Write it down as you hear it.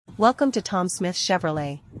Welcome to Tom Smith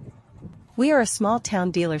Chevrolet. We are a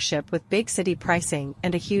small-town dealership with big city pricing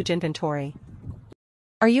and a huge inventory.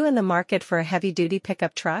 Are you in the market for a heavy-duty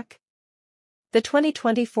pickup truck? The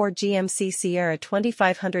 2024 GMC Sierra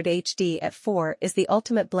 2500 HD AT4 is the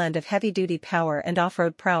ultimate blend of heavy-duty power and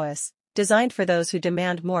off-road prowess, designed for those who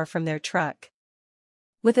demand more from their truck.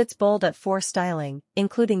 With its bold AT4 styling,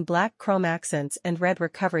 including black chrome accents and red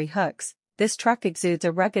recovery hooks, this truck exudes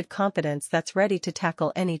a rugged confidence that's ready to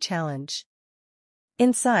tackle any challenge.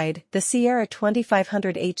 Inside, the Sierra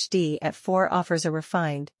 2500 HD AT4 offers a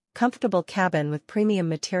refined, comfortable cabin with premium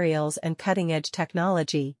materials and cutting-edge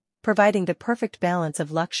technology, providing the perfect balance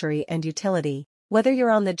of luxury and utility. Whether you're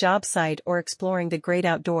on the job site or exploring the great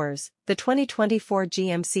outdoors, the 2024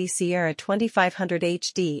 GMC Sierra 2500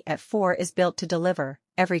 HD AT4 is built to deliver,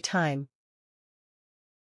 every time.